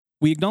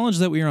We acknowledge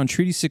that we are on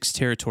Treaty 6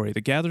 territory,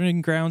 the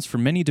gathering grounds for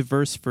many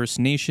diverse First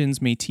Nations,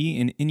 Métis,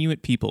 and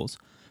Inuit peoples,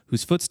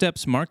 whose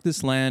footsteps mark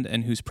this land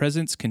and whose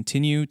presence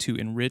continue to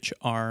enrich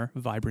our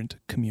vibrant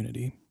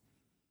community.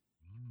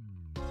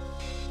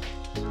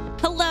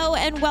 Hello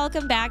and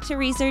welcome back to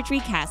Research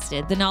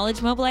Recasted, the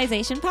Knowledge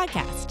Mobilization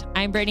Podcast.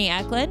 I'm Bernie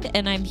Eklund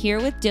and I'm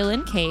here with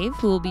Dylan Cave,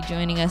 who will be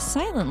joining us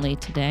silently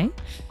today.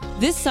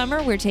 This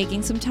summer, we're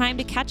taking some time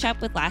to catch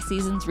up with last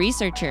season's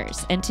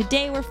researchers, and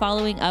today we're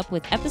following up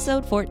with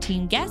episode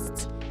 14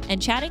 guests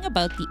and chatting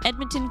about the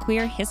Edmonton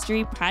Queer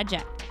History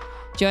Project.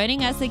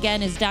 Joining us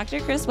again is Dr.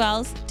 Chris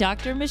Wells,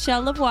 Dr.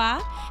 Michelle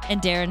Lavoie,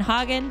 and Darren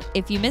Hagen.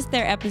 If you missed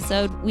their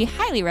episode, we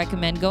highly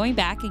recommend going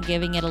back and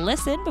giving it a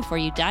listen before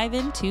you dive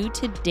into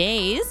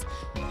today's.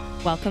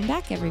 Welcome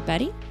back,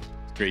 everybody.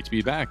 Great to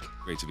be back.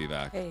 Great to be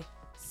back. Hey.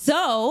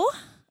 So,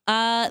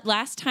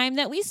 last time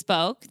that we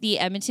spoke, the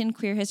Edmonton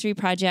Queer History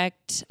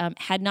Project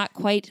had not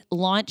quite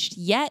launched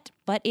yet,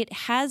 but it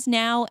has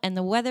now, and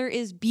the weather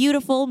is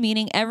beautiful,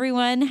 meaning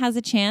everyone has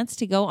a chance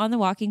to go on the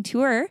walking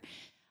tour.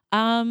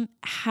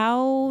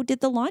 How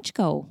did the launch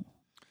go?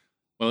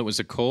 Well, it was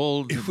a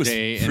cold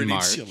day in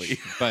March, chilly.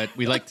 but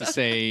we like to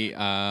say,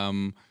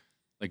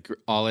 like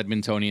all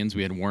Edmontonians,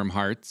 we had warm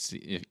hearts,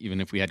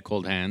 even if we had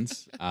cold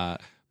hands.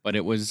 But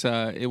it was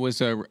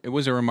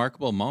a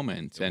remarkable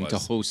moment, and to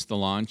host the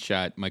launch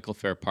at Michael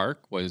Fair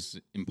Park was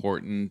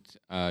important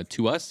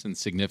to us and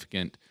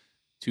significant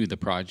to the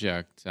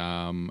project.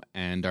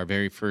 And our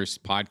very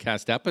first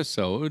podcast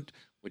episode,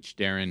 which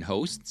Darren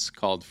hosts,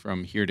 called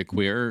From Here to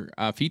Queer,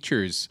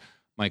 features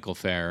Michael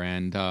Fair.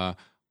 And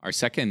our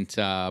second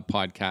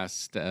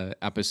podcast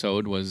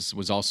episode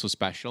was also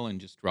special and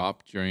just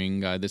dropped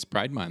during this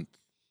Pride Month.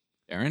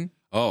 Darren?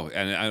 Oh,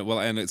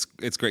 and it's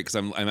great because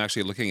I'm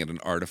actually looking at an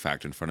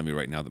artifact in front of me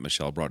right now that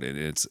Michelle brought in.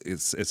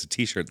 It's a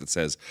T-shirt that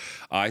says,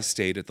 "I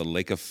stayed at the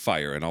Lake of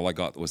Fire, and all I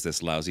got was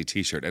this lousy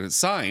T-shirt." And it's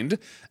signed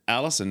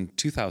Allison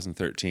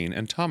 2013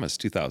 and Thomas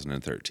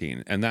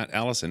 2013. And that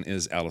Allison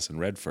is Allison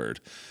Redford,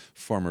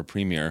 former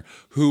premier,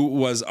 who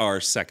was our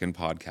second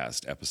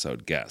podcast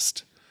episode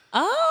guest.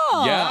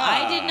 Oh, Yeah.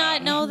 I did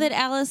not know that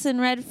Allison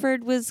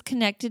Redford was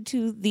connected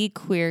to the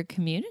queer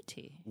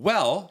community.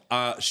 Well,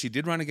 she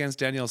did run against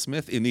Danielle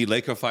Smith in the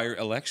Lake of Fire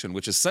election,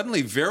 which is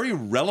suddenly very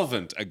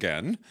relevant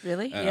again.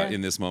 Really? Yeah.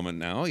 In this moment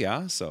now,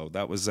 yeah. So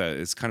that was,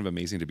 it's kind of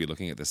amazing to be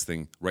looking at this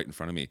thing right in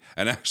front of me.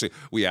 And actually,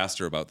 we asked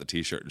her about the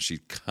T-shirt, and she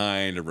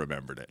kind of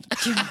remembered it.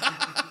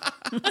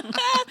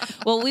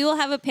 Well, we will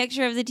have a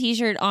picture of the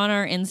T-shirt on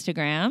our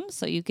Instagram,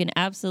 so you can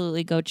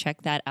absolutely go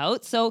check that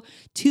out. So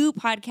 2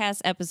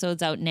 podcast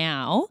episodes out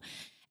now.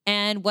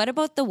 And what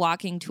about the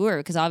walking tour?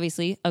 Because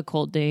obviously a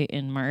cold day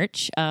in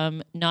March,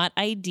 not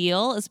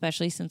ideal,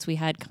 especially since we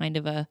had kind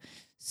of a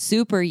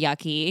super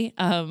yucky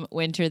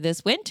winter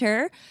this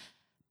winter.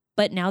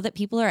 But now that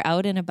people are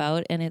out and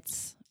about and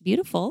it's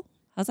beautiful,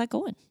 how's that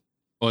going?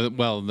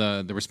 Well,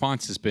 the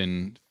response has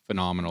been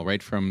phenomenal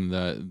right from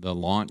the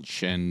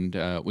launch, and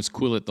it was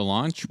cool at the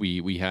launch.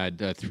 We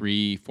had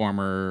 3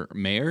 former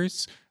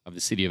mayors of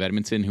the city of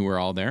Edmonton who were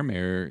all there.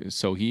 Mayor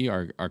Sohi,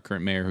 our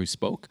current mayor who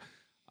spoke,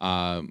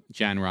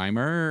 Jan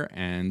Reimer,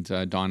 and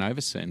Don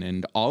Iveson,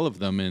 and all of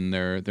them in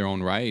their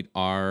own right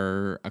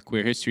are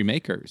queer history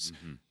makers.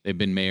 Mm-hmm. They've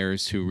been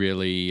mayors who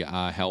really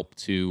help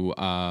to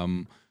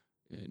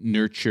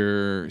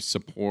nurture,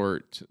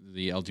 support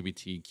the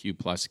LGBTQ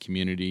plus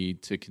community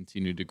to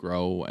continue to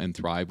grow and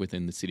thrive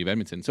within the city of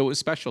Edmonton. So it was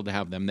special to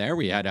have them there.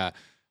 We had a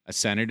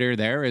senator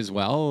there as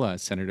well,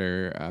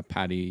 Senator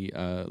Patty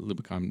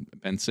Lubicon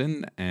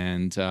Benson,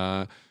 and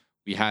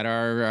we had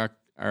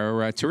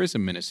our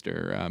tourism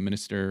minister,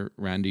 Minister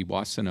Randy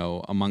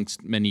Boissonneau,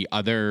 amongst many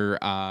other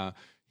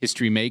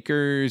history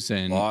makers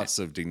and lots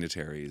of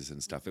dignitaries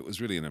and stuff. It was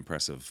really an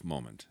impressive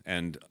moment,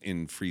 and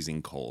in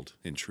freezing cold,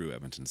 in true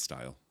Edmonton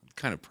style.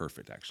 Kind of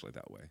perfect, actually,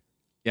 that way.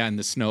 Yeah, and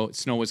the snow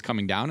was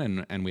coming down,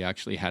 and we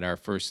actually had our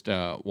first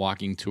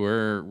walking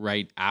tour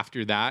right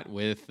after that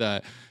with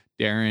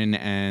Darren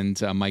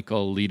and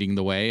Michael leading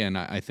the way, and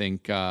I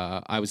think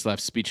I was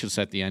left speechless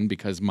at the end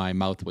because my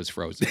mouth was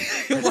frozen.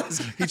 It was.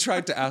 He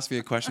tried to ask me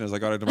a question as I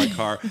got into my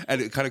car, and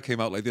it kind of came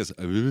out like this,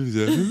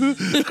 and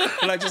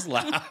I just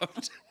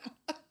laughed.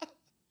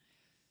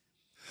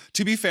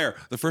 To be fair,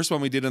 the first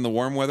one we did in the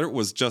warm weather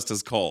was just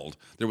as cold.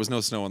 There was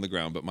no snow on the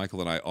ground, but Michael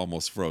and I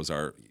almost froze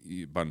our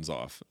buns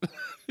off.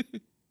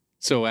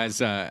 So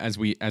as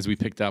we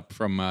picked up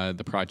from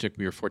the project,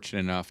 we were fortunate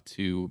enough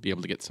to be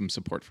able to get some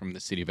support from the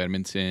City of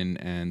Edmonton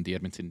and the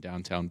Edmonton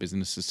Downtown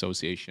Business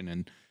Association,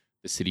 and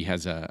the city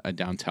has a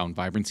downtown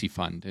vibrancy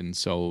fund, and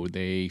so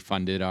they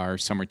funded our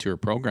summer tour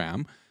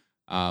program,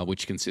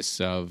 which consists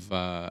of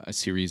a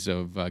series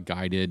of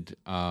guided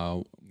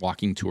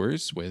walking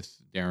tours with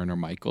Darren or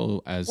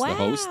Michael as the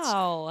hosts,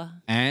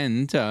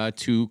 and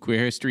 2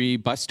 queer history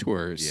bus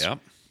tours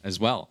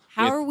as well.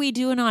 How are we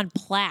doing on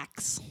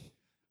plaques?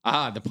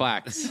 The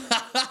plaques.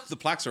 The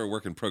plaques are a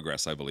work in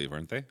progress, I believe,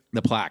 aren't they?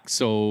 The plaques.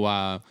 So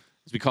as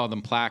we call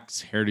them plaques,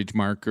 heritage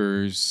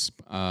markers,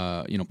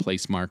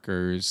 place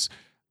markers,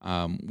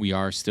 we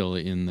are still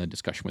in the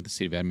discussion with the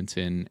City of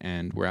Edmonton,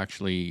 and we're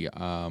actually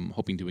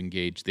hoping to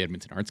engage the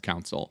Edmonton Arts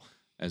Council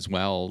as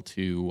well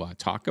to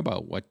talk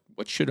about what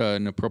should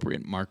an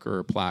appropriate marker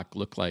or plaque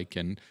look like,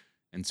 and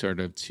sort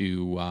of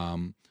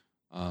to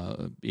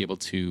be able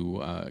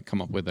to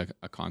come up with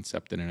a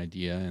concept and an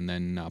idea, and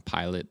then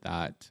pilot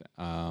that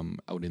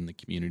out in the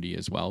community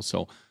as well.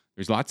 So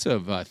there's lots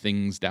of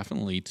things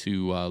definitely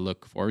to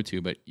look forward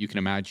to, but you can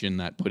imagine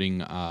that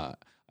putting a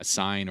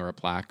sign or a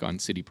plaque on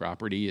city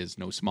property is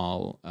no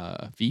small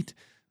feat.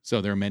 So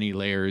there are many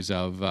layers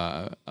of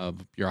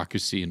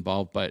bureaucracy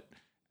involved, but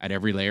at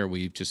every layer,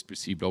 we've just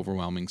received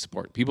overwhelming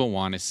support. People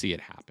want to see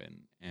it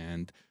happen,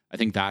 and I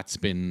think that's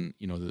been,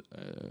 the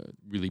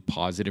really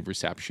positive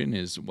reception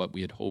is what we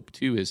had hoped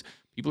to, is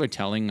people are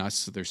telling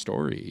us their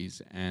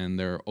stories, and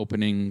they're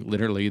opening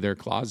literally their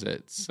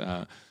closets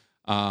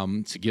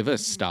to give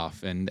us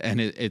stuff. And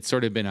it's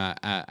sort of been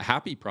a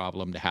happy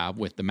problem to have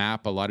with the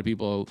map. A lot of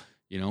people,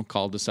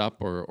 called us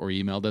up or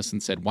emailed us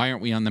and said, why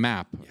aren't we on the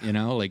map?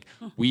 Yeah.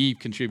 We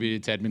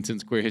contributed to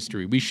Edmonton's queer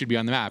history. We should be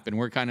on the map. And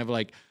we're kind of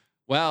like,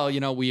 well,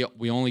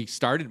 we only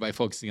started by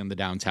focusing on the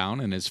downtown,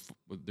 and as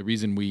the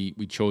reason we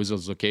chose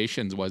those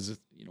locations was,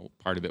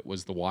 part of it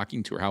was the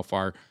walking tour. How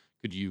far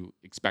could you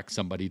expect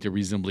somebody to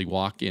reasonably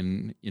walk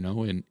in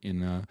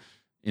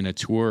a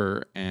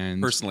tour?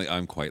 And personally,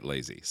 I'm quite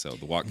lazy, so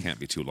the walk can't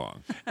be too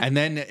long. And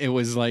then it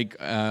was like,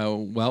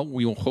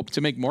 we will hope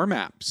to make more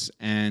maps,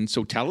 and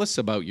so tell us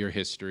about your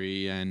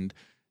history and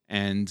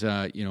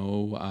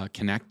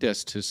connect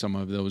us to some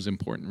of those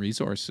important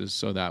resources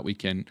so that we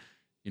can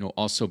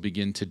also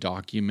begin to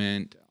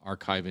document,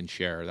 archive, and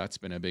share. That's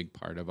been a big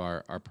part of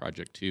our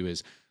project too,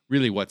 is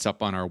really what's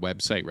up on our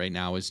website right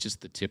now is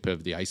just the tip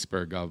of the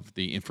iceberg of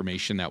the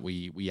information that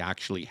we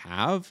actually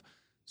have.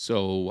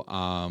 So,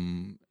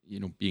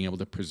 being able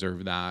to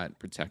preserve that,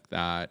 protect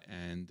that,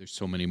 and there's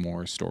so many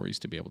more stories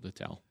to be able to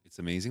tell. It's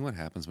amazing what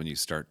happens when you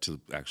start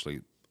to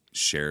actually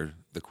share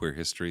the queer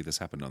history. This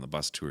happened on the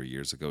bus tour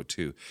years ago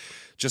too.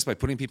 Just by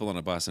putting people on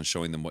a bus and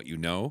showing them what you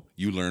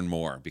learn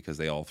more, because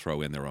they all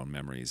throw in their own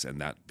memories, and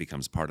that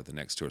becomes part of the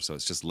next tour. So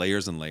it's just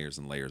layers and layers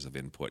and layers of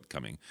input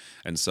coming.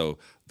 And so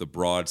the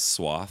broad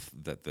swath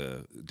that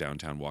the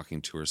downtown walking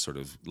tour sort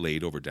of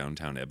laid over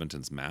downtown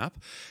Edmonton's map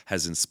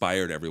has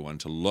inspired everyone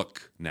to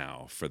look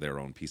now for their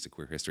own piece of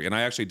queer history. And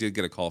I actually did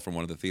get a call from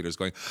one of the theaters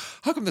going,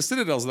 how come the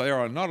Citadel's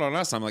there and not on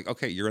us? I'm like,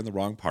 okay, you're in the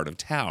wrong part of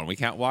town. We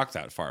can't walk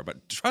that far,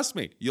 but trust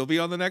me, you'll be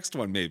on the next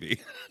one maybe.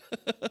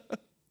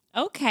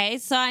 Okay.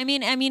 So, I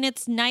mean,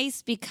 it's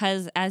nice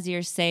because, as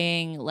you're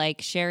saying,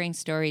 like, sharing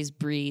stories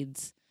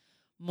breeds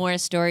more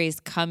stories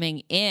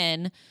coming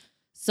in.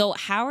 So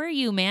how are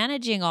you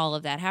managing all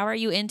of that? How are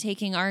you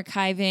intaking,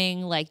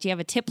 archiving? Like, do you have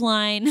a tip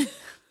line?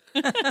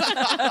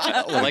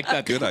 Like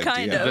that. Good idea.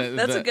 Kind of.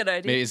 That's a good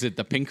idea. Is it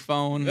the pink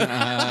phone,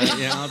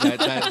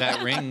 that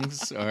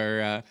rings,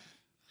 or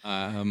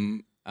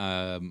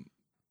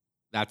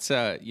that's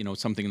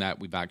something that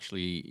we've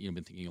actually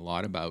been thinking a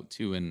lot about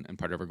too, and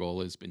part of our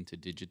goal has been to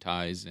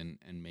digitize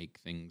and make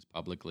things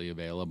publicly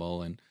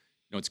available. And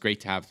it's great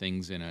to have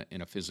things in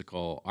a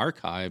physical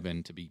archive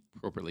and to be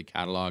appropriately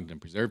cataloged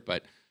and preserved,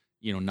 but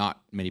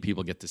not many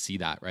people get to see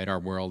that, right? Our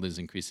world is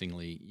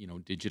increasingly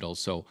digital.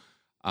 So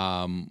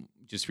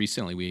just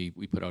recently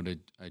we put out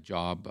a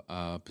job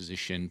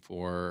position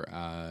for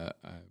a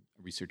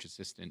research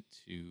assistant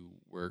to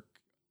work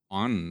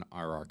on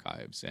our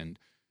archives and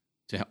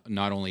to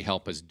not only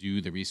help us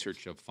do the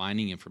research of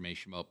finding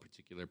information about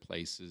particular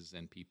places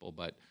and people,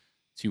 but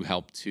to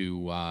help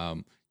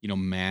to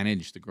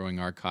manage the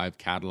growing archive,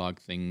 catalog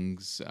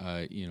things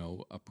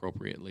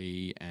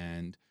appropriately,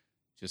 and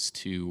just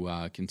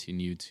to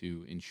continue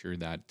to ensure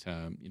that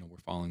we're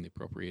following the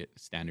appropriate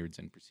standards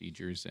and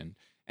procedures, and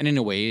in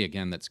a way,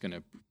 again, that's going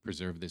to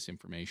preserve this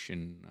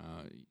information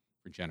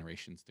for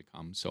generations to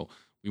come. So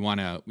we want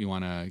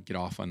to get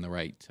off on the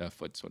right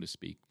foot, so to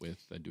speak,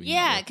 with doing.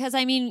 Yeah, because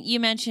you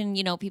mentioned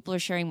people are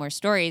sharing more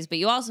stories, but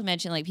you also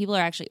mentioned like people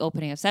are actually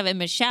opening up stuff. And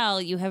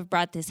Michelle, you have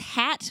brought this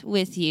hat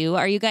with you.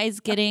 Are you guys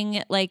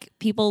getting like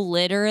people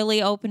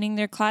literally opening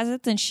their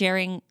closets and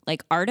sharing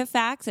like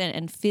artifacts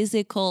and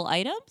physical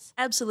items?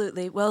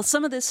 Absolutely. Well,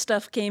 some of this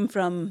stuff came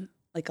from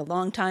like a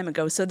long time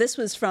ago. So this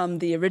was from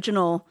the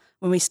original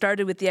when we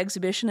started with the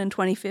exhibition in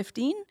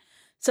 2015.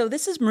 So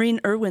this is Maureen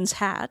Irwin's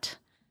hat.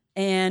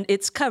 And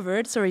it's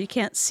covered, so you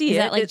can't see it. Is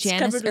that like it's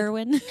Janice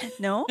Irwin?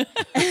 No.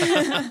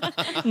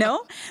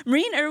 No.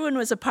 Maureen Irwin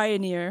was a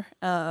pioneer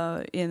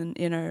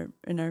in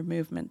our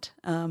movement,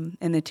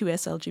 in the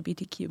 2S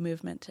LGBTQ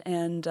movement.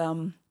 And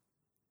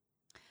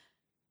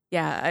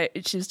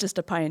she was just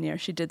a pioneer.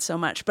 She did so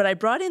much. But I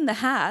brought in the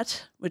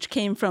hat, which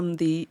came from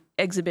the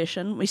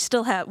exhibition. We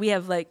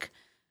have like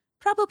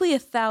probably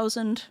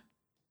 1,000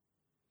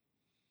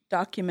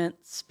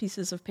 documents,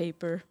 pieces of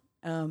paper,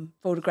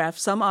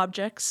 photographs, some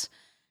objects.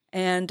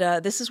 And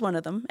this is one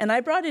of them. And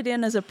I brought it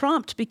in as a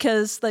prompt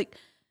because, like,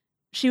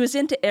 she was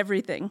into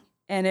everything.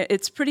 And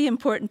it's pretty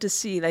important to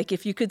see. Like,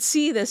 if you could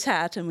see this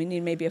hat, and we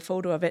need maybe a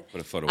photo of it.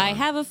 Put a photo I on.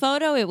 have a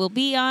photo. It will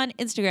be on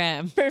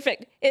Instagram.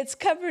 Perfect. It's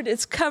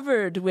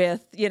covered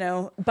with,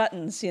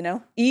 buttons,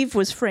 Eve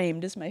was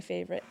framed is my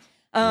favorite.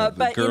 The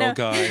But, Girl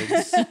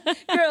Guides.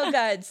 Girl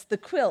Guides, the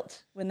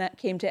quilt, when that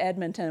came to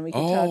Edmonton, we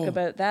can talk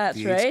about that,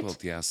 the right? AIDS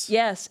quilt, yes.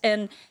 Yes.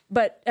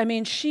 But I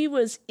mean, she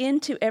was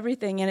into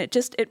everything, and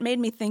it made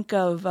me think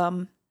of,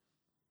 sorry,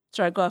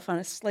 I go off on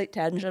a slight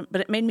tangent, but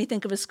it made me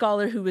think of a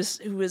scholar who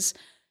was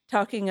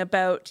talking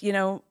about,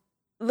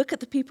 look at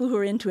the people who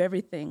are into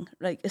everything,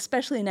 like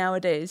especially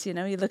nowadays, you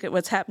look at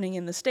what's happening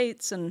in the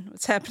States and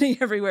what's happening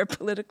everywhere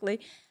politically.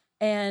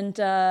 And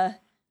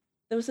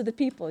those are the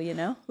people,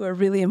 who are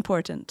really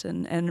important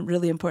and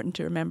really important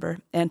to remember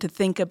and to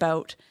think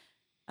about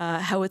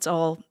how it's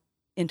all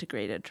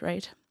integrated,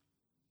 right?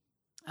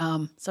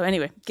 So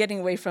anyway,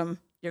 getting away from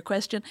your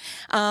question.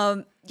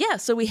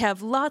 So we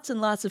have lots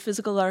and lots of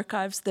physical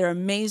archives. They're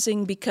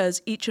amazing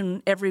because each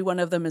and every one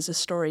of them is a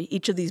story.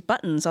 Each of these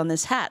buttons on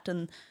this hat,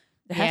 and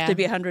there have to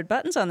be 100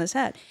 buttons on this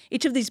hat.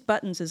 Each of these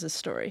buttons is a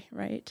story,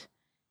 right?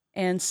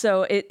 And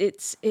so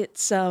it's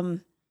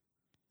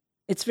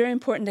very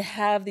important to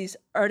have these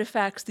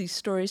artifacts, these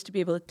stories, to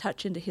be able to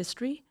touch into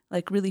history,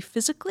 like really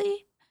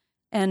physically,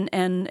 and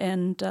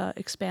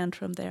expand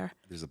from there.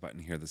 There's a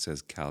button here that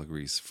says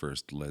Calgary's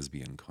first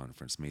lesbian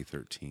conference, May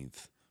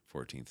 13th.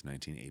 14th,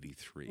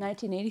 1983.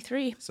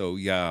 1983. So,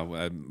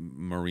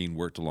 Maureen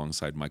worked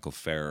alongside Michael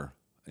Fair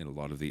in a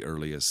lot of the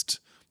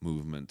earliest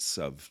movements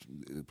of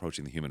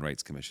approaching the Human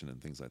Rights Commission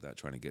and things like that,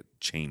 trying to get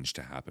change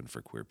to happen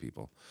for queer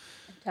people.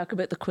 Talk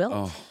about the quilt.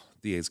 Oh,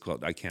 the AIDS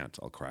quilt. I can't.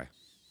 I'll cry.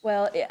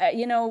 Well,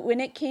 when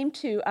it came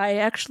to,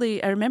 I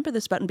remember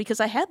this button because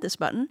I had this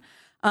button.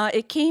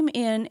 It came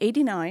in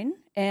 89,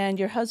 and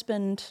your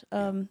husband...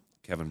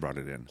 Kevin brought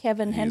it in.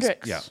 Kevin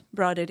Hendricks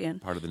brought it in.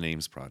 Part of the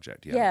Names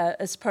Project, Yeah,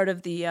 as part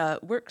of the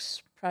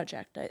Works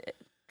Project,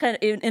 kind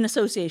of in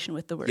association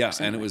with the Works. Yeah,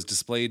 anyway. and it was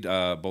displayed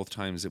both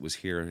times it was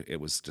here. It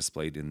was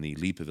displayed in the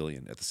Lee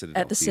Pavilion at the Citadel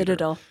At the Theatre.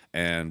 Citadel.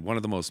 And one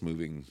of the most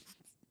moving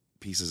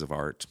pieces of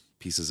art,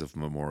 pieces of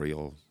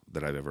memorial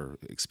that I've ever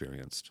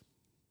experienced.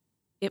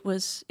 It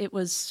was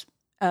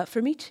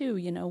for me too,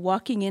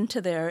 walking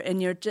into there,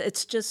 and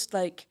it's just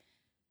like,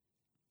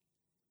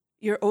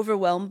 you're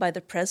overwhelmed by the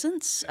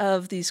presence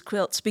of these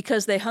quilts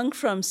because they hung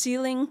from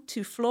ceiling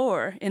to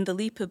floor in the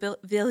Lee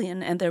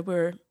Pavilion, and there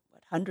were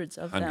hundreds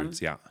of them.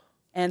 Hundreds, yeah.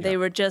 And they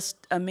were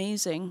just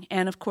amazing.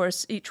 And of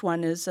course, each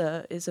one is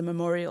a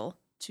memorial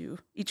to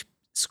each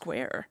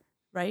square,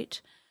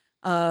 right?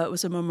 It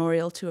was a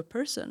memorial to a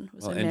person. It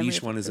was a And memory each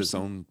of a one is its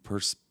person. own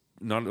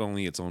not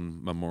only its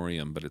own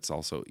memoriam, but it's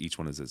also each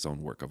one is its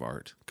own work of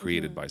art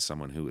created by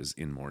someone who is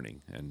in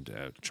mourning and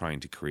trying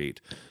to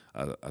create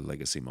a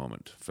legacy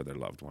moment for their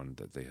loved one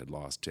that they had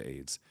lost to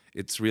AIDS.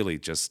 It's really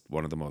just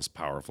one of the most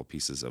powerful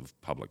pieces of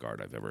public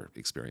art I've ever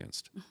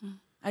experienced.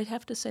 I'd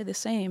have to say the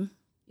same.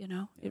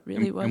 It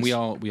really was. And we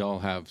all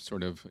have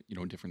sort of,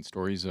 different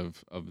stories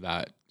of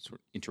that sort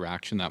of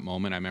interaction, that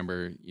moment. I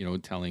remember,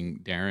 telling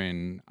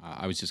Darren,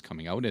 I was just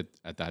coming out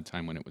at that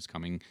time when it was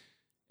coming,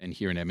 and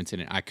here in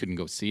Edmonton, and I couldn't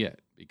go see it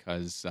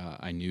because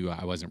I knew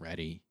I wasn't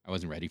ready. I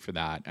wasn't ready for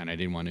that, and I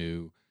didn't want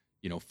to,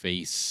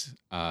 face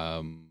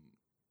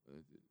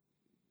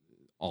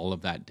all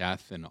of that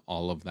death and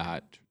all of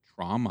that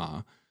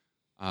trauma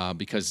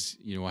because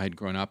I had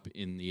grown up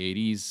in the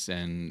 80s,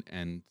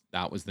 and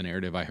that was the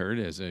narrative I heard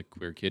as a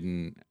queer kid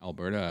in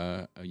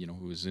Alberta,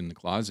 who was in the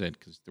closet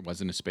because there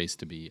wasn't a space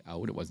to be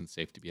out. It wasn't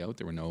safe to be out.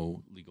 There were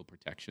no legal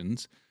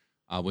protections.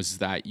 Was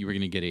that you were going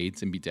to get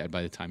AIDS and be dead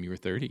by the time you were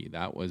 30.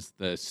 That was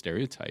the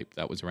stereotype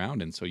that was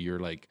around. And so you're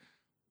like,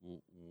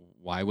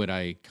 why would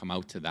I come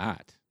out to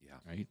that? Yeah.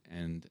 Right.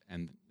 And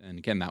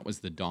again, that was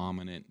the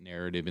dominant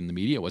narrative in the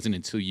media. It wasn't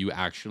until you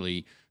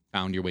actually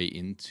found your way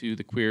into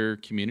the queer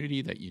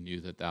community that you knew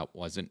that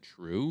wasn't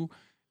true.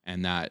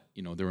 And that,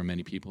 there were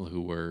many people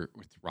who were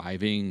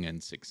thriving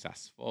and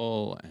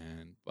successful.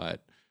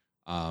 But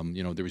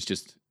there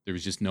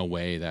was just no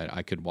way that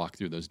I could walk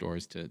through those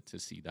doors to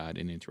see that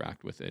and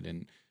interact with it.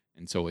 And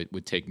so it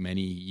would take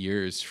many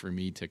years for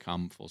me to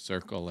come full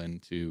circle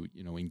and to,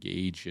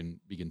 engage and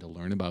begin to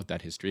learn about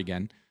that history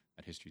again.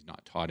 That history is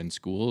not taught in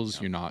schools.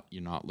 Yeah.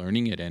 You're not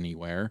learning it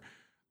anywhere.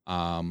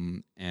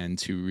 And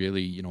to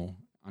really,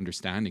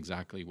 understand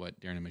exactly what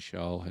Darren and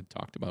Michelle had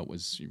talked about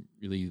was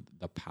really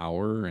the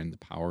power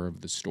of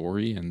the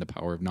story and the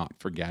power of not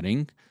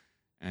forgetting.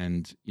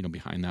 And,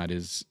 behind that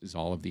is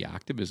all of the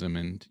activism.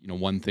 And,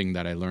 one thing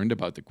that I learned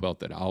about the quilt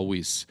that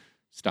always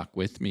stuck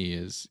with me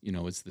is,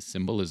 is the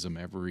symbolism.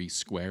 Every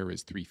square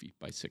is 3 feet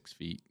by 6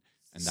 feet.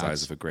 And Size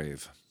that's of a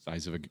grave.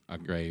 Size of a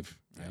grave,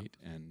 right?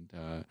 Yeah.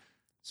 And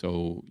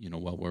so,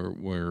 while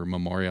we're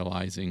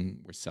memorializing,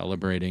 we're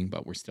celebrating,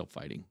 but we're still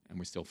fighting. And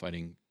we're still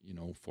fighting,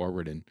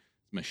 forward. And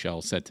as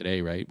Michelle said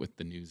today, right, with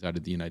the news out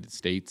of the United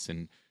States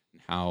and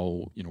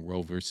how,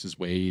 Roe versus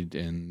Wade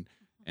and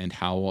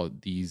how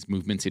these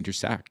movements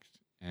intersect,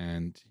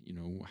 and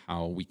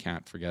how we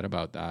can't forget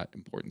about that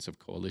importance of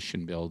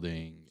coalition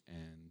building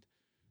and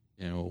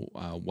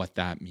what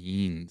that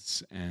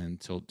means, and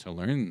to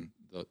learn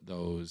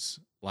those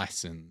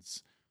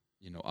lessons,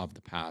 of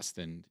the past.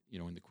 And,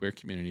 in the queer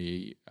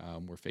community,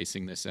 we're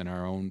facing this in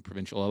our own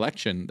provincial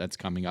election that's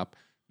coming up,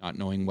 not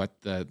knowing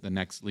what the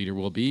next leader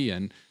will be.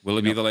 And will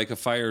it be the Lake of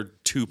Fire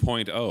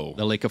 2.0?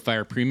 The Lake of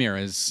Fire premier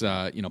is,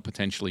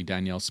 potentially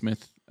Danielle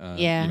Smith,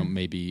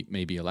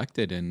 maybe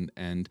elected.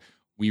 And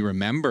we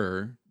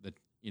remember that,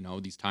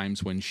 these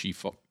times when she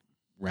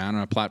ran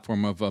on a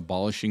platform of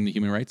abolishing the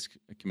Human Rights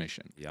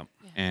Commission. Yep.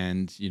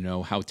 And,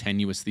 how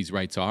tenuous these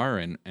rights are,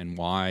 and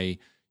why,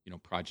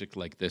 projects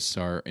like this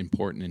are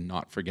important in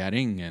not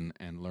forgetting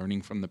and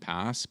learning from the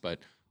past, but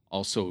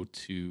also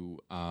to,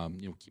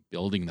 keep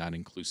building that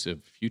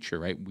inclusive future,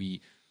 right?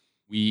 We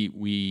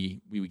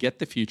get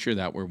the future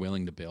that we're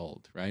willing to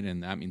build, right?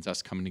 And that means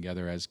us coming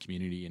together as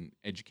community and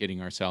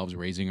educating ourselves,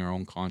 raising our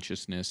own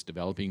consciousness,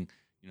 developing,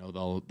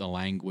 the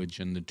language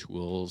and the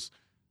tools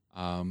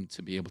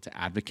to be able to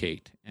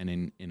advocate,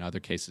 and in other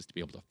cases to be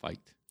able to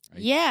fight.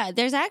 Right? Yeah,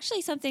 there's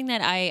actually something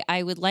that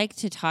I would like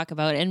to talk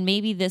about, and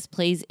maybe this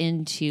plays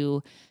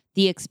into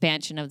the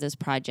expansion of this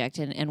project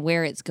and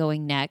where it's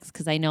going next,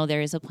 because I know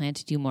there is a plan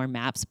to do more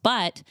maps.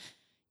 But,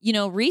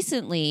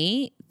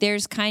 recently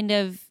there's kind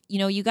of,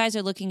 you guys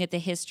are looking at the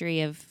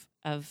history of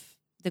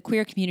the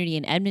queer community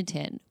in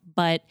Edmonton,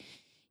 but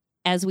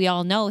as we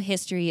all know,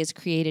 history is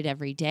created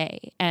every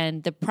day.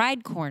 And the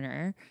Pride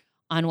Corner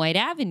on White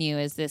Avenue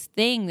is this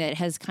thing that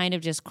has kind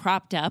of just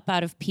cropped up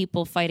out of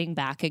people fighting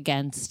back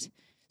against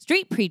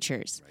street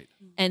preachers. Right.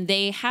 And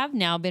they have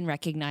now been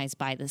recognized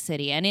by the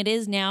city. And it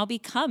is now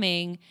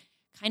becoming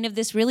kind of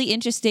this really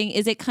interesting,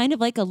 is it kind of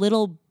like a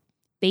little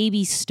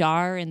baby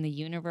star in the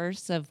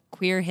universe of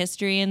queer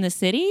history in the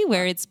city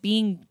where it's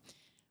being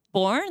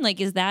born? Like,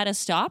 is that a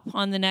stop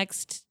on the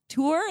next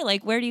tour?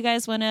 Like, where do you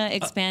guys want to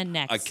expand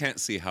next? I can't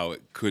see how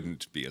it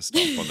couldn't be a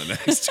stop on the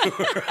next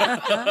tour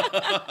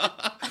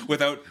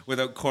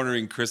without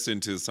cornering Chris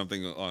into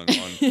something on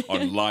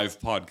live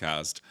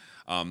podcast.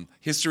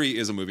 History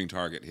is a moving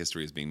target.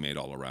 History is being made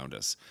all around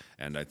us.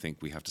 And I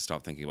think we have to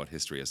stop thinking about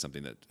history as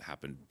something that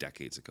happened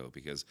decades ago,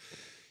 because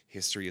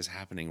history is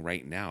happening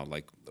right now.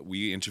 Like,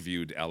 we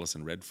interviewed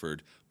Alison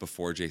Redford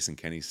before Jason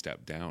Kenney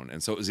stepped down.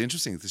 And so it was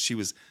interesting that she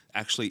was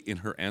actually, in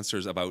her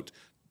answers about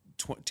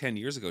 10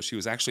 years ago, she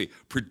was actually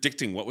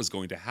predicting what was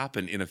going to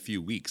happen in a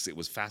few weeks. It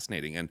was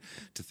fascinating. And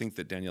to think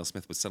that Danielle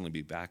Smith would suddenly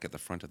be back at the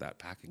front of that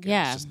pack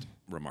again is just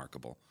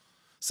remarkable.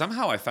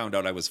 Somehow I found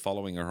out I was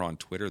following her on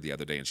Twitter the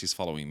other day, and she's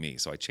following me,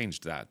 so I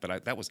changed that. But I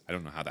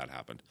don't know how that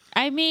happened.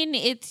 I mean,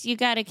 you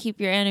got to keep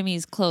your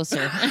enemies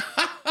closer.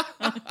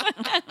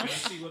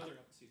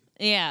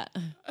 Yeah.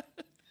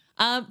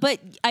 But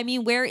I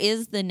mean, where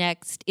is the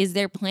next? Is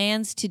there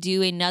plans to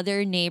do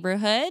another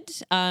neighborhood?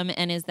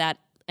 And is that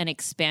an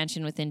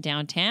expansion within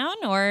downtown,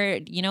 or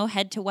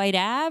head to White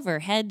Ave, or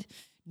head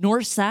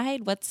north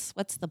side? What's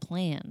the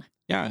plan?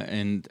 Yeah,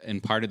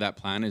 and part of that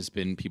plan has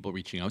been people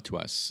reaching out to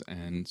us,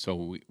 and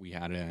so we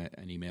had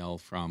an email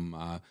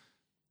from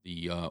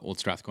the Old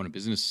Strathcona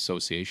Business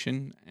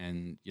Association,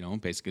 and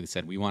basically they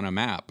said, we want a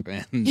map,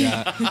 and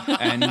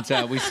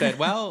we said,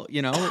 well,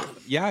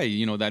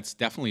 that's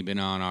definitely been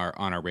on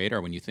our radar.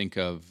 When you think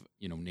of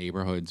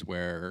neighborhoods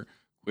where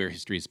queer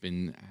history has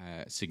been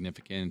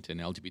significant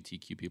and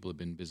LGBTQ people have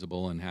been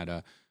visible and had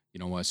a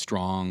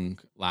strong,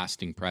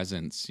 lasting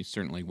presence,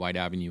 certainly White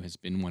Avenue has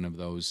been one of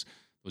those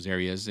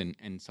areas,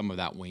 and some of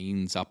that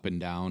wanes up and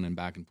down and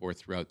back and forth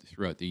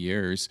throughout the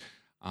years.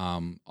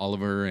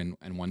 Oliver and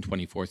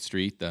 124th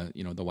Street,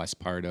 the west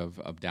part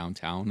of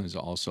downtown, is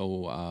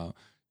also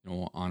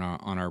on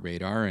our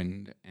radar,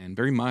 and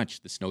very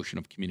much this notion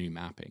of community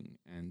mapping.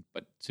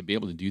 But to be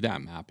able to do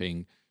that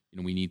mapping,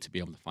 we need to be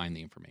able to find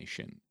the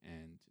information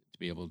and to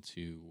be able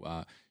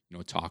to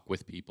talk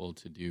with people,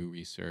 to do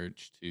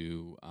research,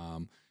 to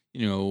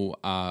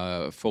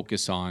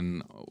focus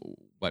on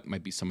what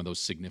might be some of those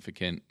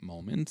significant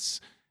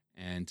moments,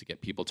 and to get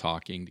people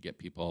talking, to get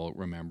people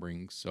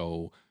remembering.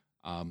 So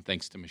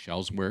thanks to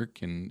Michelle's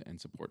work and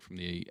support from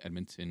the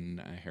Edmonton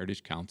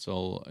Heritage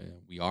Council,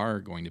 we are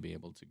going to be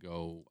able to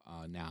go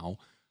now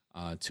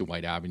to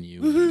White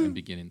Avenue and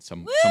begin in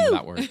some of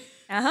that work.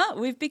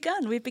 We've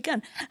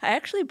begun. I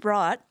actually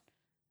brought,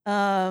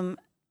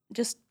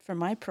 just for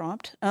my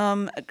prompt,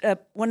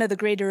 one of the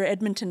Greater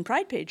Edmonton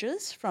Pride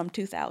pages from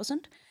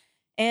 2000.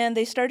 And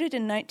they started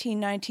in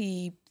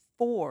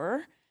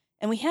 1994,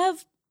 and we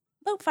have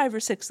about 5 or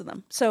 6 of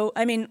them. So,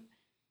 I mean,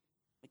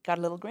 we got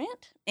a little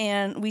grant,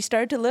 and we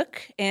started to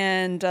look,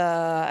 and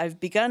I've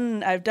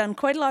done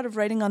quite a lot of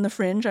writing on the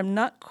fringe. I'm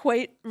not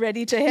quite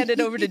ready to hand it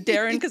over to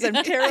Darren because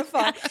I'm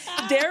terrified.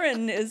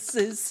 Darren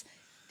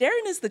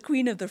is the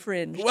queen of the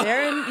fringe.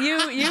 Darren,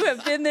 you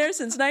have been there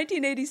since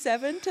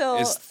 1987 till...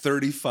 It's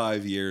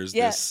 35 years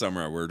this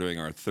summer. We're doing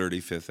our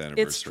 35th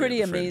anniversary. It's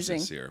pretty of the Fringe amazing.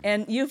 This year.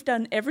 And you've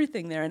done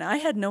everything there, and I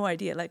had no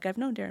idea. Like, I've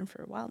known Darren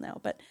for a while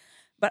now, but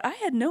I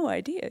had no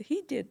idea.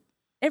 He did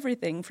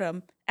everything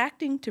from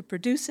acting to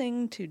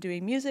producing to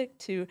doing music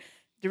to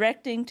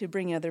directing, to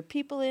bring other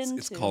people in.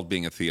 It's called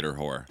being a theater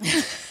whore.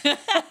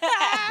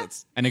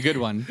 And a good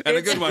one. And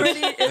a good one.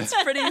 It's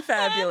pretty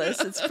fabulous.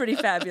 It's pretty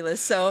fabulous.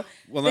 So,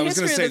 Well, the I was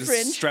going to history say of the the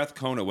Fringe.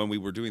 Strathcona, when we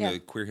were doing Yeah. the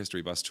Queer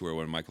History Bus Tour,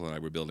 when Michael and I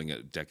were building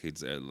it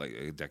like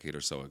a decade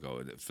or so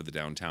ago for the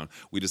downtown,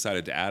 we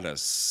decided to add a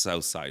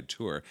South Side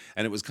tour.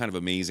 And it was kind of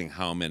amazing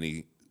how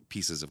many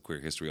pieces of queer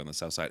history on the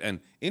South Side. And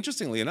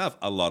interestingly enough,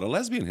 a lot of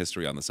lesbian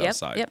history on the South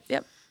Side.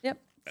 Yep.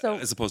 So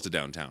As opposed to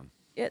downtown.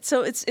 yeah,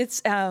 so it's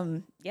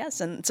yes,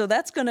 and so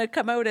that's going to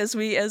come out as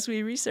we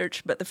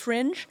research. But the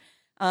Fringe,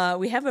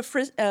 we have a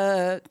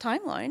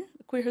timeline,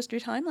 a queer history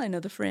timeline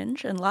of the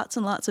Fringe, and lots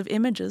of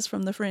images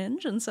from the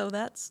Fringe, and so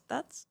that's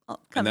all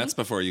And coming. that's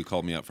before you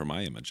called me up for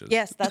my images.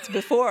 Yes, that's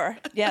before.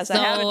 Yes, So I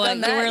haven't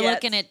done that we're yet.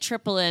 looking at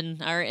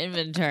tripling our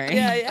inventory.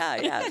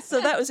 Yeah. So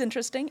that was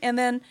interesting. And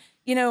then,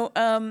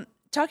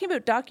 talking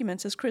about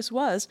documents, as Chris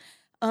was,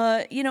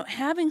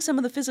 having some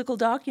of the physical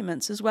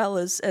documents as well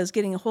as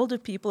getting a hold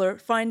of people or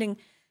finding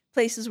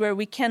places where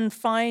we can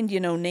find,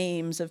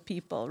 names of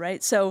people,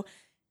 right? So,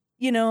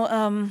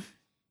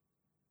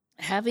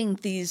 having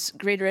these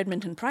Greater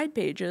Edmonton Pride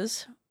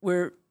pages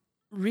were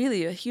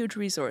really a huge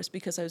resource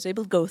because I was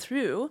able to go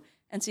through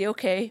and see,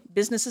 okay,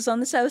 businesses on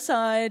the South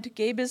Side,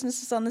 gay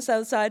businesses on the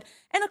South Side,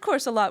 and of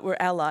course a lot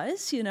were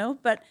allies,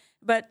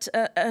 but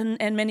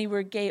and many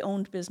were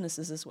gay-owned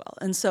businesses as well.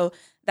 And so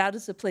that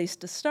is a place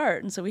to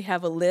start. And so we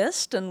have a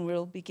list, and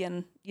we'll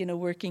begin,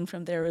 working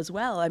from there as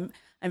well. I'm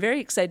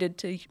very excited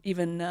to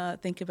even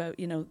think about,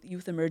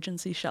 youth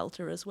emergency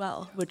shelter as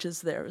well, which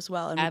is there as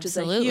well, and which is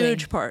a Absolutely.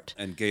 huge part.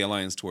 And Gay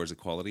Alliance Towards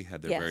Equality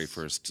had their Yes. very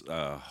first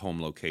home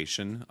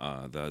location.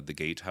 The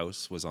Gate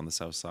House was on the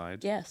South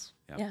Side. Yes.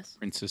 Yeah. Yes.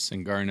 Princess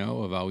and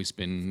Garneau have always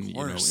been,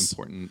 course.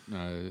 important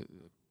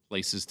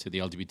places to the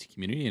LGBT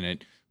community, and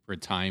it for a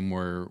time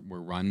were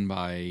run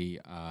by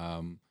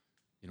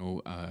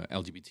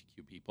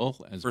LGBTQ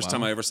people as First well.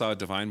 time I ever saw a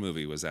Divine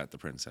movie was at the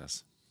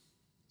Princess.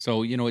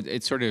 So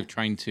it's sort of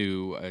trying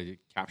to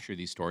capture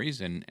these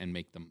stories and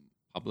make them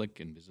public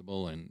and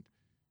visible, and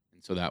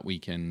so that we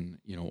can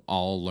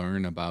all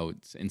learn about,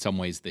 in some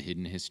ways, the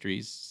hidden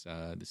histories,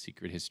 the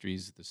secret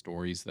histories, the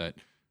stories that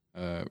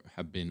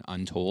have been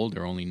untold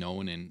or only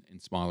known in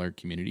smaller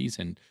communities.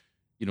 And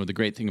the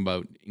great thing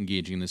about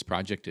engaging in this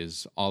project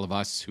is all of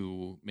us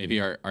who maybe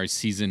are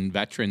seasoned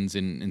veterans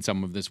in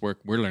some of this work,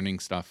 we're learning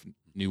stuff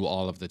new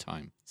all of the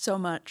time. So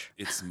much.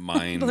 It's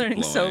mind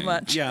Learning so blowing.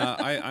 much. Yeah,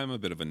 I'm a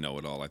bit of a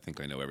know-it-all. I think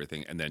I know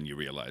everything, and then you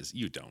realize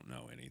you don't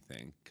know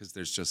anything because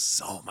there's just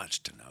so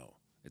much to know.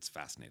 It's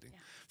fascinating.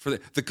 For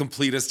the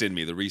completist in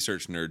me, the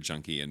research nerd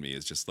junkie in me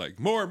is just like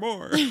more.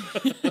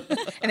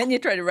 And then you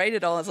try to write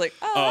it all. It's like,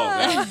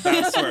 Oh.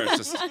 That's where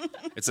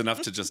it's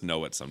enough to just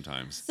know it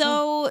sometimes.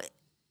 So,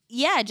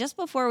 yeah, just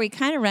before we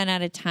kind of run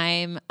out of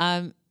time,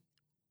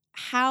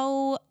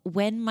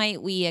 when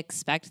might we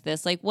expect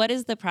this? Like, what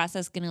is the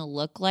process going to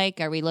look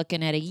like? Are we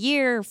looking at a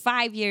year,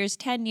 5 years,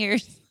 10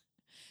 years?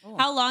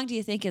 How long do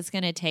you think it's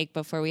going to take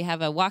before we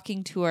have a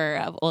walking tour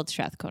of Old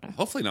Strathcona?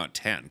 Hopefully not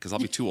 10, because I'll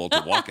be too old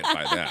to walk it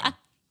by then.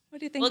 What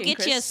do you think? We'll get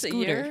you a Chris? scooter.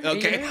 Year?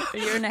 Okay. A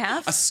year and a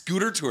half? A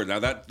scooter tour. Now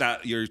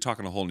that you're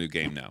talking a whole new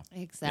game now.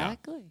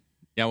 Exactly.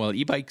 Yeah, well,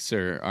 e-bikes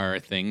are a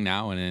thing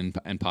now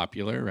and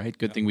popular, right?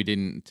 Good thing we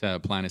didn't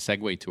plan a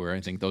Segway tour.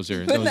 I think those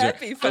are that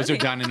be those are funny?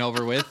 done and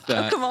over with.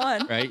 Come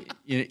on. Right?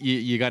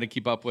 You got to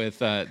keep up with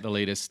the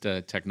latest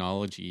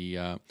technology.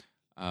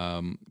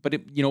 But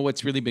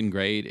what's really been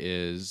great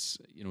is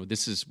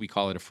we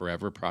call it a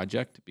forever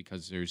project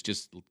because there's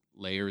just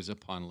layers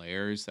upon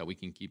layers that we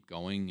can keep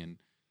going and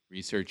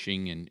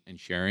researching and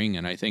sharing.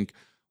 And I think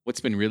what's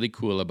been really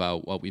cool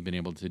about what we've been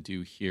able to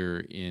do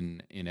here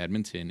in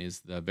Edmonton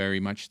is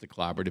very much the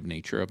collaborative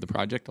nature of the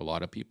project. A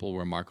lot of people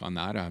remark on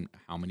that, on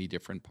how many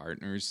different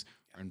partners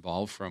are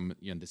involved, from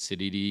the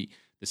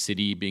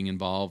city being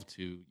involved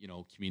to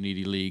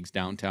community leagues,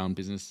 downtown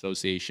business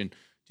association,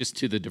 just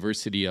to the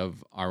diversity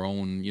of our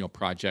own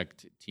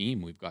project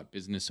team. We've got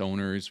business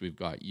owners, we've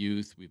got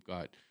youth, we've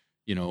got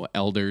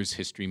elders,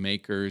 history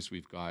makers,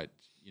 we've got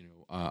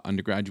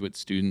undergraduate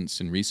students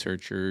and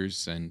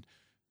researchers, and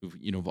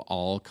who've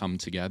all come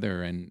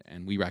together, and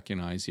we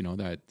recognize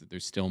that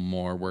there's still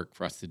more work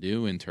for us to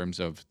do in terms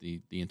of the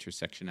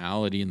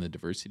intersectionality and the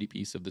diversity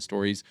piece of the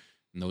stories.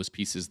 And those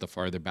pieces, the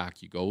farther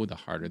back you go, the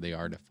harder they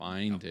are to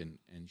find and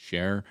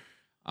share.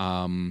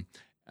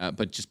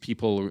 But just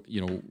people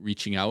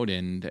reaching out,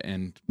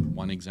 and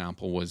one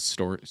example was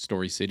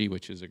Story City,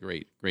 which is a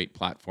great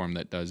platform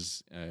that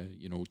does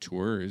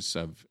tours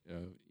of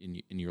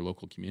in your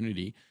local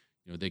community.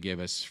 They gave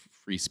us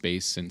free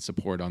space and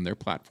support on their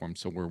platform.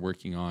 So we're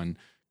working on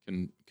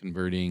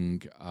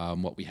converting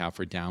what we have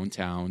for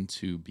downtown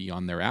to be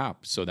on their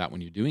app, so that when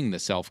you're doing the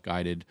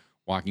self-guided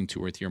walking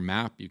tour with your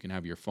map, you can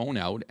have your phone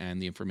out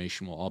and the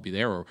information will all be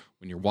there. Or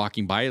when you're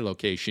walking by a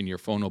location, your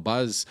phone will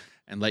buzz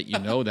and let you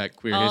know that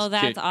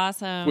that's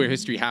awesome. queer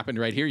history happened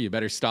right here. You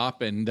better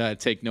stop and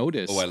take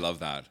notice. Oh, I love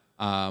that.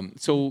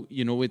 So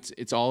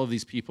it's all of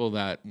these people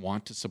that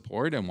want to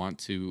support and want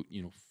to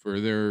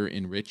further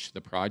enrich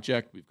the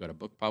project. We've got a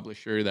book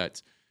publisher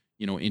that's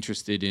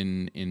interested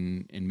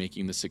in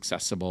making this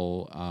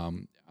accessible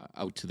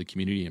out to the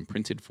community in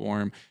printed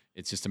form.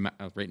 It's just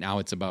right now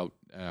it's about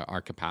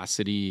our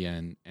capacity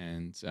and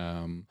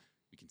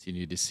we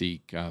continue to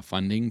seek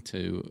funding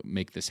to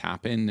make this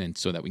happen, and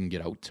so that we can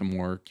get out to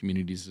more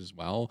communities as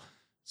well.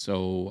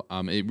 So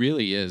it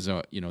really is,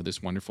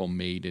 this wonderful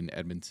Made in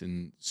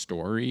Edmonton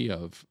story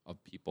of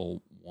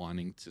people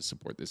wanting to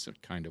support this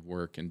kind of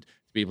work and to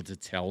be able to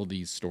tell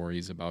these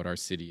stories about our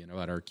city and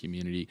about our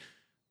community.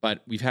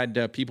 But we've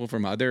had people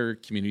from other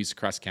communities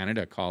across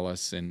Canada call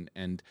us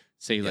and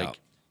say,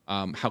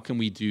 how can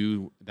we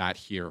do that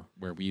here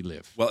where we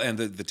live? Well, and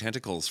the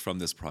tentacles from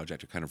this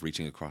project are kind of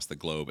reaching across the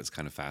globe. It's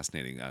kind of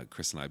fascinating.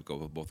 Chris and I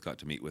both got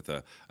to meet with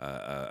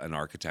an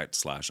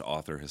architect /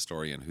 author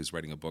historian who's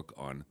writing a book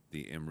on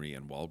the Imrie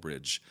and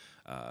Wallbridge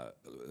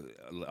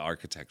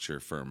architecture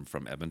firm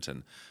from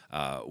Edmonton,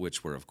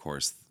 which were, of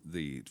course,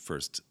 the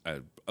first,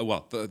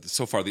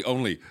 so far the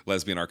only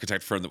lesbian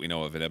architect firm that we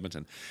know of in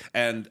Edmonton,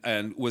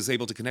 and was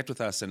able to connect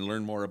with us and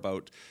learn more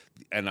about.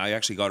 And I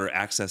actually got her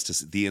access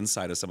to the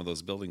inside of some of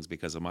those buildings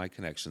because of my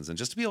connections, and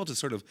just to be able to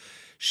sort of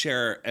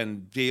share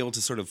and be able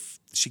to sort of.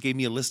 She gave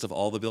me a list of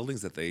all the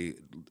buildings that they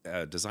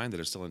designed that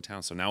are still in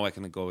town, so now I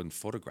can go and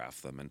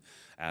photograph them and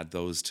add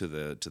those to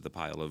the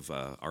pile of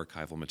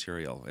archival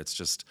material. It's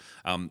just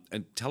and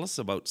tell us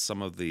about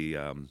some of the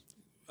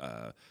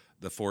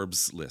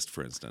Forbes list,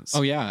 for instance.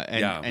 Oh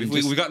yeah,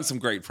 we've gotten some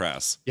great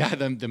press. Yeah,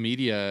 the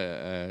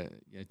media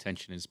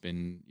attention has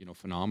been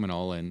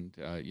phenomenal, and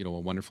a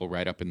wonderful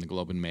write up in the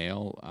Globe and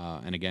Mail.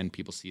 And again,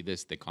 people see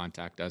this, they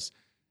contact us,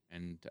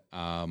 and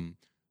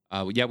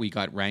we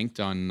got ranked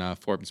on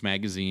Forbes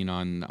magazine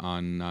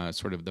on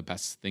sort of the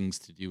best things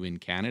to do in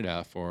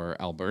Canada for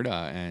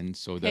Alberta, and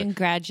so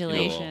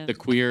congratulations.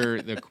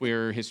 The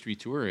queer history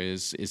tour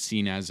is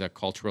seen as a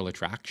cultural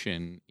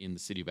attraction in the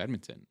city of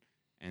Edmonton.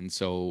 And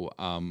so,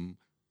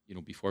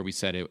 before we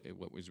said it,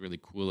 what was really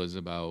cool is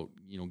about,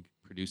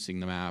 producing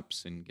the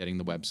maps and getting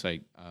the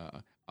website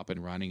up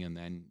and running and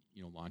then,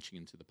 launching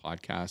into the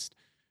podcast.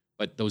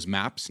 But those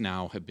maps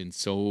now have been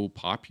so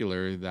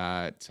popular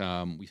that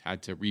we've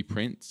had to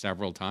reprint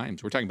several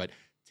times. We're talking about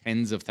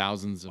tens of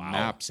thousands of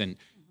maps. And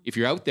if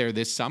you're out there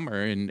this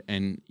summer and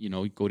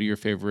go to your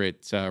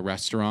favorite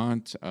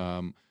restaurant,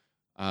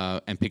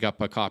 and pick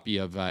up a copy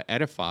of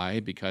Edify,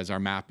 because our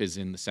map is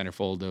in the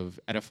centerfold of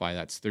Edify.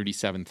 That's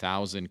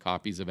 37,000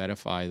 copies of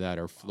Edify that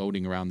are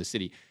floating around the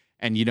city.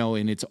 And,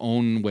 in its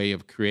own way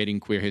of creating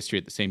queer history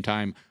at the same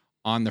time,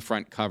 on the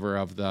front cover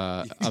of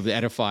the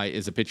Edify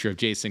is a picture of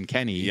Jason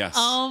Kenney. Yes.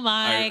 Oh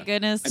my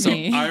goodness So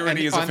me.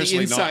 irony is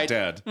officially not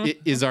dead.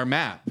 Is our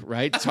map,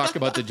 right? Talk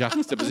about the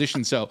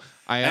juxtaposition. So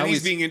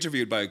he's being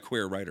interviewed by a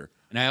queer writer.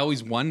 And I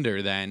always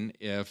wonder then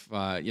if,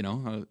 I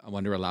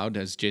wonder aloud,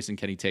 has Jason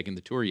Kenney taken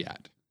the tour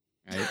yet?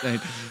 Right?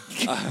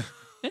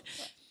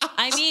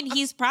 I mean,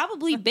 he's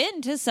probably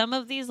been to some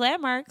of these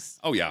landmarks.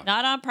 Oh yeah,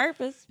 not on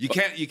purpose. You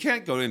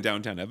can't go in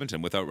downtown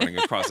Edmonton without running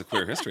across a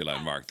queer history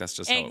landmark. That's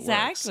just how it works.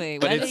 Exactly,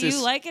 whether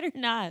you like it or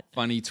not.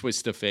 Funny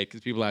twist of fate,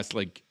 because people ask,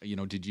 were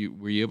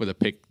you able to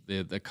pick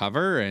the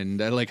cover,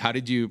 and how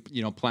did you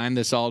plan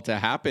this all to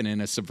happen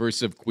in a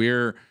subversive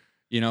queer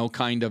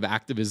kind of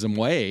activism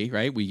way,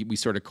 right? We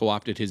sort of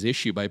co-opted his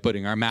issue by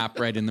putting our map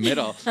right in the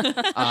middle.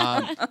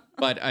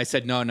 But I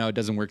said, no, it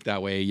doesn't work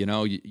that way. You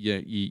don't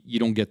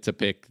get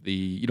to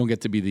you don't get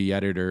to be the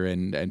editor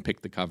and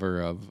pick the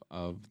cover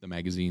of the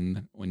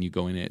magazine when you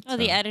go in it. Oh,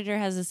 the editor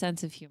has a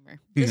sense of humor.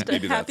 Just a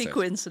happy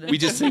coincidence. We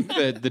just think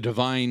that the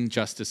divine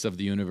justice of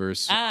the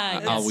universe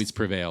always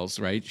prevails,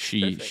 right?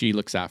 She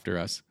looks after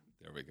us.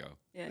 There we go.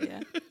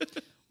 Yeah.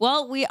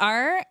 Well, we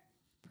are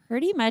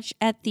pretty much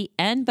at the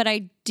end, but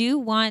I do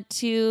want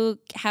to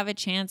have a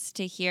chance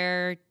to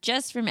hear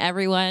just from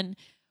everyone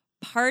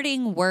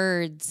parting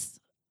words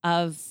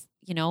of,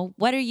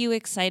 what are you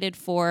excited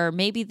for?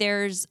 Maybe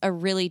there's a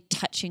really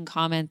touching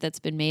comment that's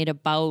been made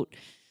about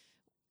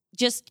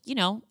just,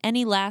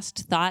 any last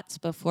thoughts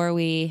before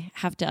we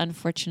have to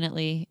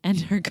unfortunately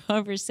end our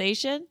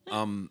conversation?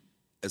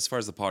 As far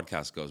as the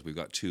podcast goes, we've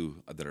got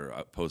 2 that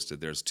are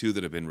posted. There's 2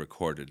 that have been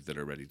recorded that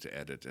are ready to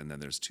edit, and then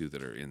there's 2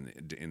 that are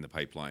in the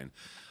pipeline.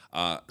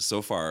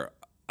 So far,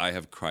 I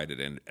have cried at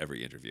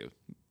every interview,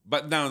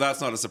 but no, that's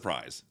not a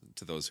surprise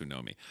to those who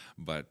know me.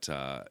 But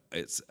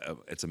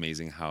it's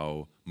amazing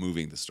how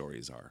moving the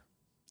stories are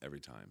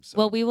every time. So.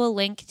 Well, we will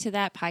link to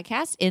that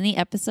podcast in the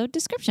episode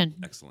description.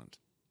 Excellent.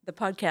 The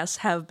podcasts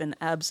have been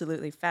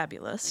absolutely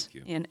fabulous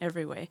in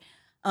every way.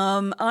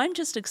 I'm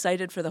just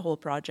excited for the whole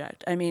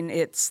project. I mean,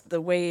 it's the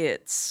way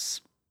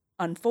it's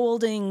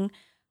unfolding,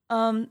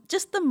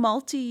 just the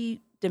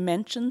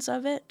multi-dimensions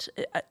of it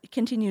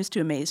continues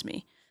to amaze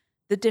me.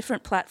 The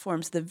different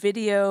platforms, the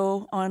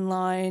video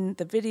online,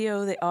 the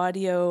video, the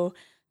audio,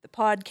 the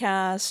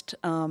podcast,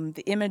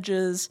 the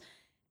images,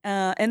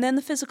 and then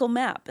the physical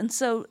map. And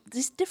so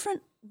these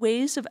different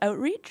ways of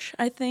outreach,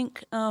 I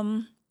think,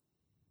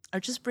 are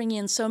just bringing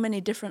in so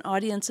many different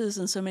audiences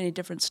and so many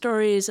different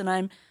stories.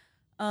 And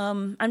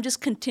I'm just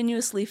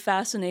continuously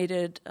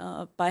fascinated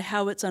by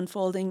how it's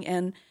unfolding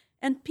and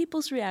and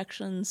people's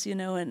reactions,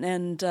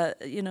 and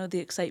the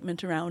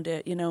excitement around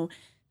it,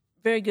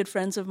 very good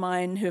friends of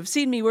mine who have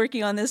seen me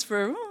working on this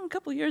for a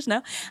couple of years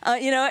now,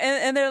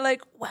 and they're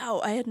like,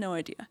 wow, I had no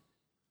idea.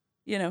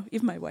 Even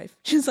my wife,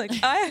 she's like,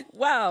 I had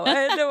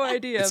no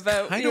idea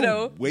about,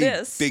 way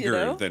this.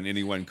 bigger than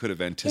anyone could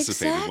have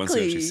anticipated once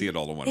you actually see it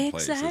all in one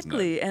place.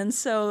 Exactly. Isn't it? And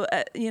so,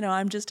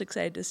 I'm just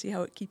excited to see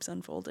how it keeps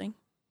unfolding.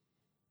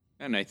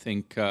 And I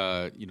think,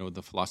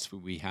 the philosophy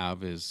we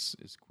have is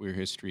queer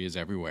history is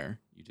everywhere.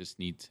 You just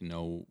need to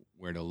know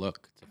where to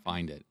look to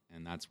find it.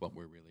 And that's what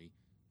we're really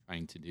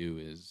trying to do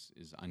is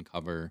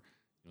uncover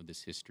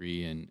this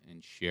history and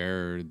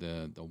share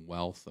the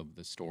wealth of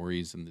the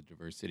stories and the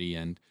diversity.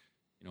 And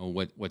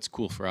what's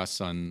cool for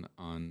us on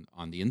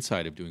the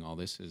inside of doing all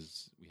this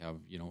is we have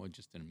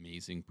just an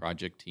amazing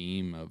project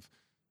team of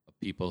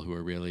people who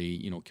are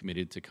really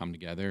committed to come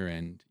together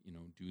and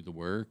do the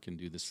work and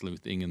do the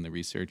sleuthing and the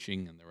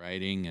researching and the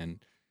writing, and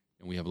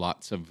we have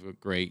lots of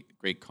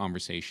great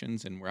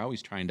conversations, and we're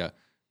always trying to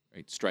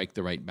strike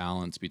the right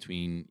balance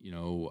between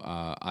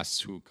us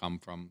who come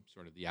from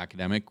sort of the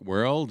academic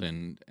world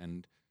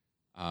and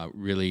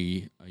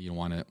really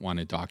want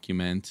to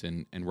document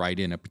and write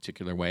in a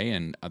particular way,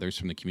 and others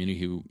from the community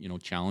who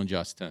challenge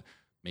us to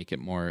make it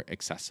more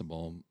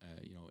accessible,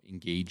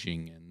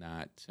 engaging, and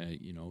that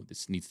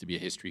this needs to be a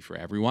history for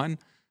everyone,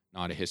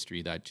 not a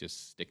history that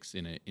just sticks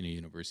in a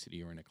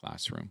university or in a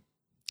classroom.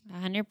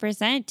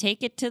 100%.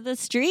 Take it to the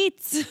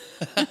streets.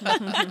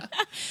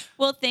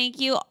 Well,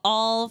 thank you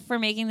all for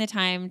making the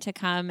time to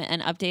come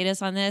and update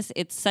us on this.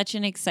 It's such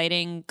an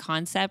exciting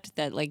concept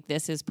that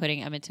this is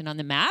putting Edmonton on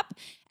the map,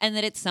 and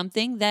that it's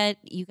something that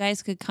you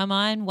guys could come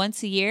on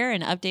once a year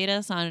and update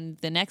us on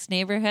the next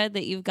neighborhood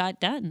that you've got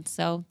done.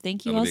 So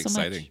thank you all so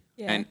much.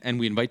 Yeah. And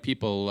we invite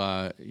people,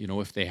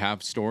 if they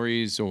have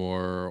stories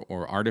or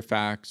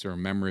artifacts or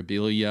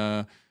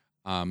memorabilia,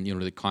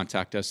 to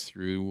contact us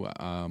through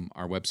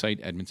our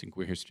website,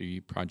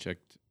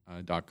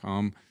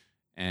 EdmontonQueerHistoryProject.com,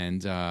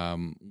 and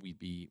we'd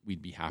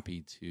be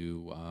happy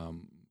to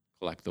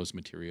collect those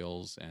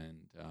materials.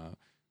 And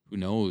who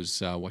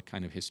knows what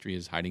kind of history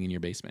is hiding in your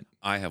basement?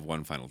 I have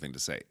one final thing to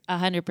say.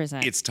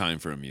 100%. It's time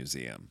for a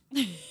museum.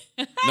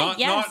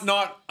 Yes.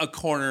 Not a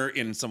corner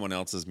in someone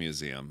else's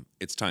museum.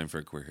 It's time for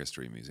a queer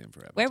history museum for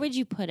Edmonton. Where would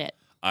you put it?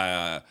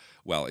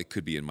 Well, it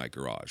could be in my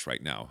garage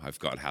right now. I've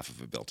got half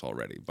of it built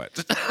already,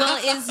 but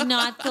Well, is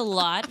not the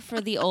lot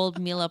for the old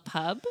Mila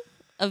pub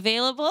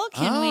available?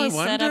 Can we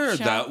set up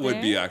shop that would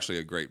there? be actually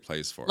a great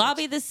place for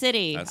Lobby it. the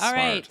city. That's All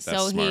smart. right. That's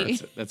So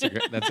smart. That's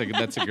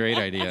a great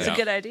idea. It's a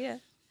good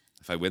idea.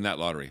 If I win that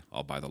lottery,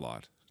 I'll buy the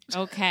lot.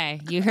 Okay,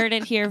 you heard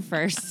it here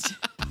first.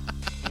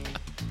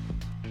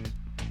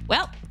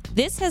 Well,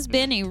 this has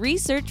been a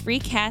Research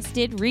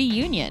Recasted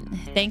reunion.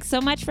 Thanks so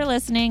much for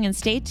listening, and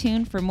stay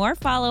tuned for more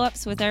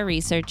follow-ups with our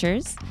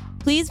researchers.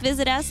 Please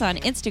visit us on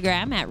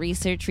Instagram at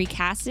Research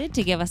Recasted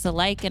to give us a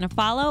like and a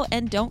follow,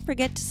 and don't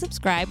forget to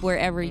subscribe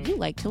wherever you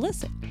like to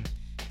listen.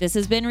 This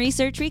has been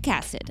Research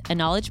Recasted, a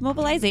knowledge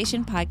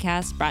mobilization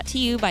podcast brought to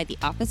you by the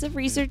Office of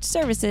Research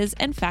Services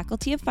and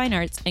Faculty of Fine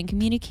Arts and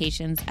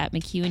Communications at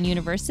MacEwan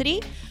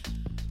University.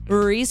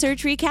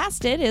 Research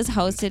Recasted is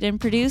hosted and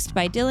produced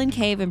by Dylan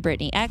Cave and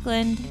Brittany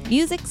Eklund.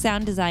 Music,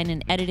 sound design,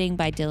 and editing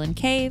by Dylan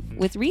Cave,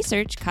 with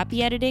research,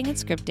 copy editing, and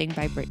scripting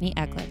by Brittany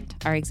Eklund.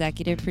 Our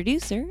executive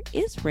producer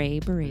is Ray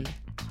Baree.